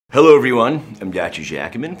Hello everyone, I'm Dr.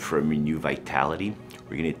 Jackman from Renew Vitality.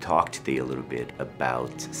 We're going to talk today a little bit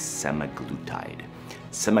about semaglutide.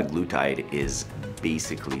 Semaglutide is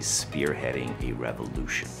basically spearheading a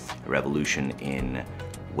revolution in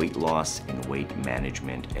weight loss, in weight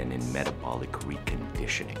management, and in metabolic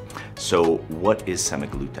reconditioning. So what is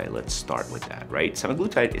semaglutide? Let's start with that, right?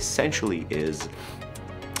 Semaglutide essentially is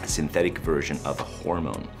a synthetic version of a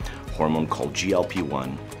hormone called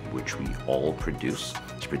GLP-1, which we all produce.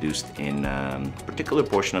 It's produced in a particular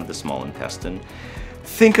portion of the small intestine.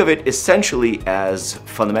 Think of it essentially as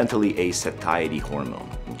fundamentally a satiety hormone,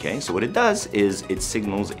 okay? So what it does is it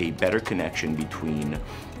signals a better connection between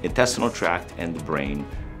intestinal tract and the brain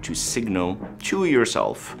to signal to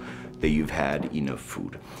yourself that you've had enough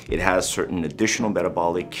food. It has certain additional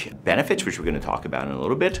metabolic benefits, which we're going to talk about in a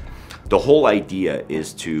little bit. The whole idea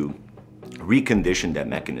is to recondition that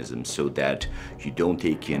mechanism so that you don't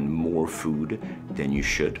take in more food than you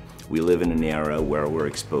should. We live in an era where we're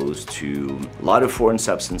exposed to a lot of foreign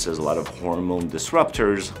substances, a lot of hormone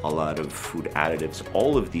disruptors, a lot of food additives.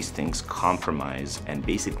 All of these things compromise and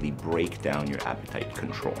basically break down your appetite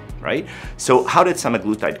control, right? So how did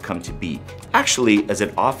semaglutide come to be? Actually, as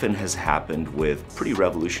it often has happened with pretty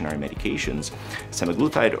revolutionary medications,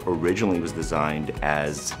 semaglutide originally was designed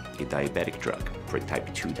as a diabetic drug for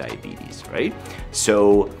type 2 diabetes, right?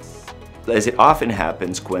 So as it often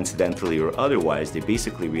happens, coincidentally or otherwise, they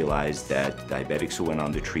basically realized that diabetics who went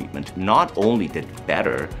on the treatment not only did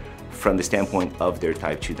better from the standpoint of their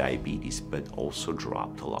type 2 diabetes, but also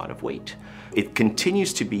dropped a lot of weight. It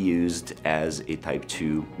continues to be used as a type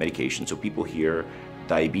 2 medication. So people hear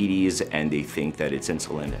diabetes and they think that it's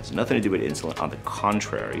insulin. It has nothing to do with insulin. On the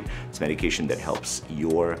contrary, it's medication that helps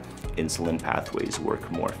your insulin pathways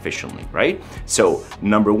work more efficiently, right? So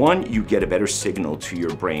number one, you get a better signal to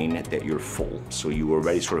your brain that you're full. So you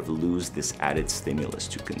already sort of lose this added stimulus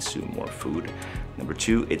to consume more food. Number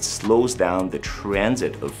two, it slows down the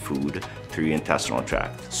transit of food through your intestinal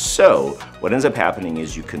tract. So what ends up happening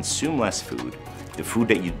is you consume less food. The food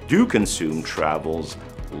that you do consume travels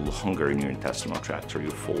longer in your intestinal tract, or you're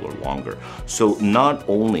full or longer. So not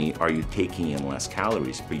only are you taking in less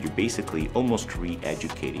calories, but you're basically almost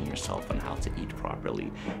re-educating yourself on how to eat properly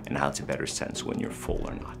and how to better sense when you're full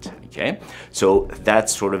or not, okay? So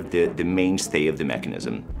that's sort of the mainstay of the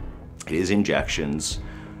mechanism. It is injections,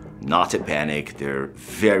 not to panic. They're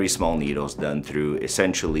very small needles done through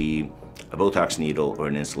essentially a Botox needle or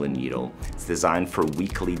an insulin needle. It's designed for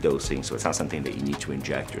weekly dosing, so it's not something that you need to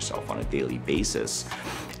inject yourself on a daily basis.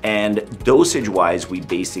 And dosage-wise, we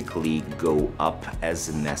basically go up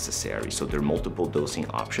as necessary. So there are multiple dosing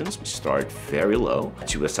options. We start very low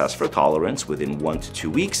to assess for tolerance within 1 to 2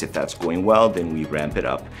 weeks. If that's going well, then we ramp it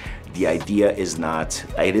up. The idea is not,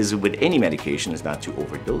 it is with any medication, is not to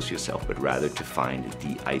overdose yourself, but rather to find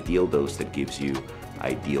the ideal dose that gives you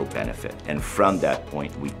ideal benefit. And from that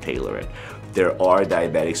point, we tailor it. There are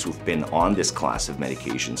diabetics who've been on this class of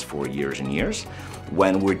medications for years and years.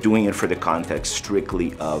 When we're doing it for the context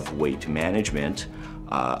strictly of weight management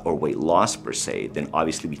or weight loss per se, then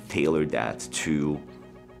obviously we tailor that to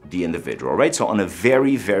the individual, right? So on a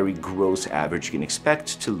very, very gross average, you can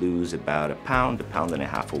expect to lose about a pound and a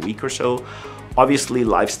half a week or so. Obviously,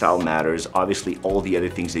 lifestyle matters. Obviously, all the other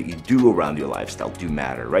things that you do around your lifestyle do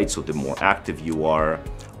matter, right? So the more active you are,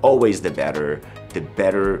 always the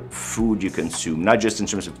better food you consume, not just in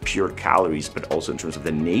terms of pure calories, but also in terms of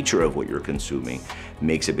the nature of what you're consuming,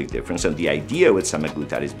 makes a big difference. And the idea with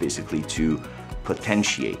semaglutide is basically to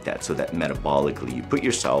potentiate that so that metabolically you put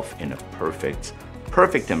yourself in a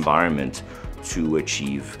perfect environment to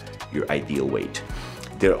achieve your ideal weight.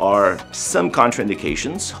 There are some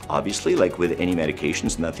contraindications, obviously, like with any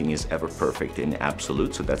medications, nothing is ever perfect in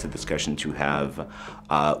absolute. So that's a discussion to have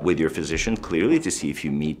with your physician clearly to see if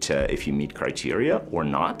you meet criteria or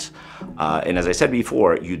not. And as I said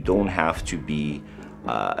before, you don't have to be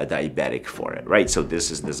a diabetic for it, right? So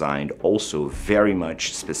this is designed also very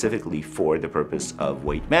much specifically for the purpose of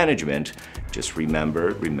weight management. Just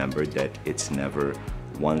remember that it's never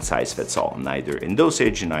one size fits all, neither in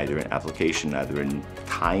dosage, neither in application, neither in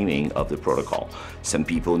timing of the protocol. Some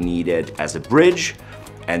people need it as a bridge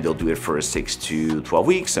and they'll do it for 6 to 12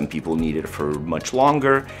 weeks. Some people need it for much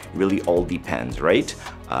longer. It really all depends, right?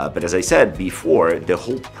 But as I said before, the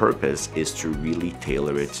whole purpose is to really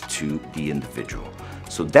tailor it to the individual.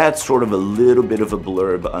 So that's sort of a little bit of a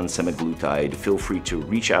blurb on semaglutide. Feel free to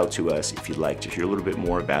reach out to us if you'd like to hear a little bit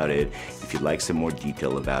more about it, if you'd like some more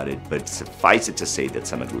detail about it. But suffice it to say that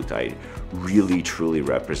semaglutide really truly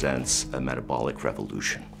represents a metabolic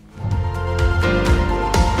revolution.